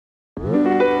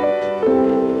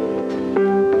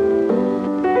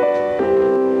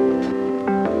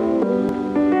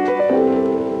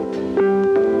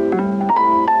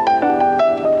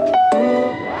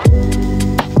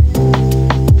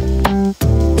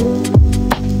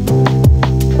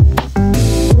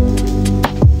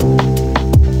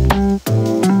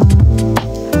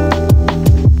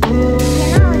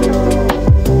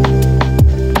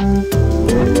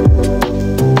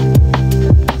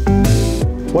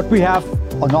What we have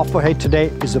on offer here today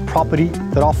is a property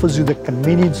that offers you the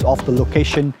convenience of the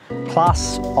location,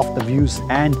 class of the views,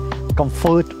 and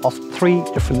comfort of 3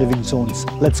 different living zones.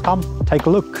 Let's come take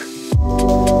a look.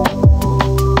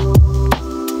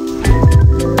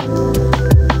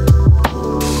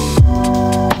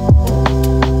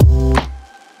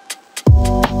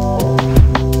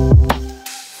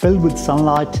 Filled with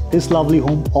sunlight, this lovely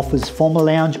home offers formal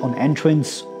lounge on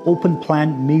entrance, open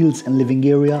plan meals and living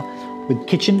area, with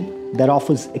kitchen that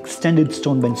offers extended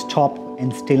stone bench top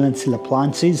and stainless steel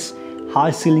appliances,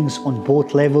 high ceilings on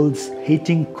both levels,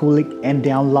 heating, cooling and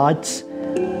down lights.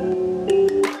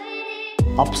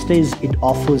 Upstairs it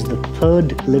offers the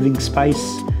 3rd living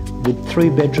space with 3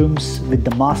 bedrooms, with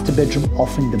the master bedroom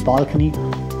offering the balcony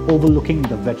overlooking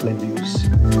the wetland views.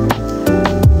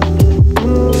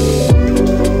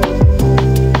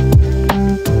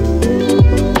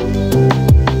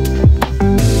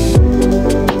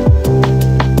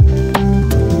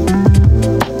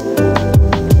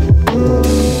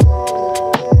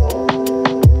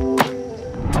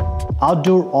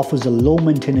 Outdoor offers a low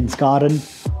maintenance garden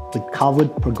with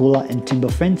covered pergola and timber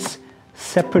fence,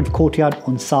 separate courtyard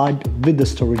on side with the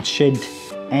storage shed,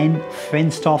 and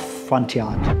fenced off front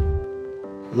yard.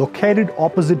 Located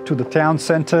opposite to the town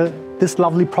centre, this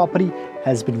lovely property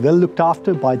has been well looked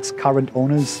after by its current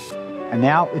owners, and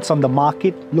now it's on the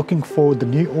market looking for the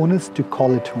new owners to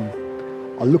call it home.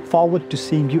 I look forward to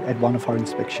seeing you at one of our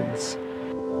inspections.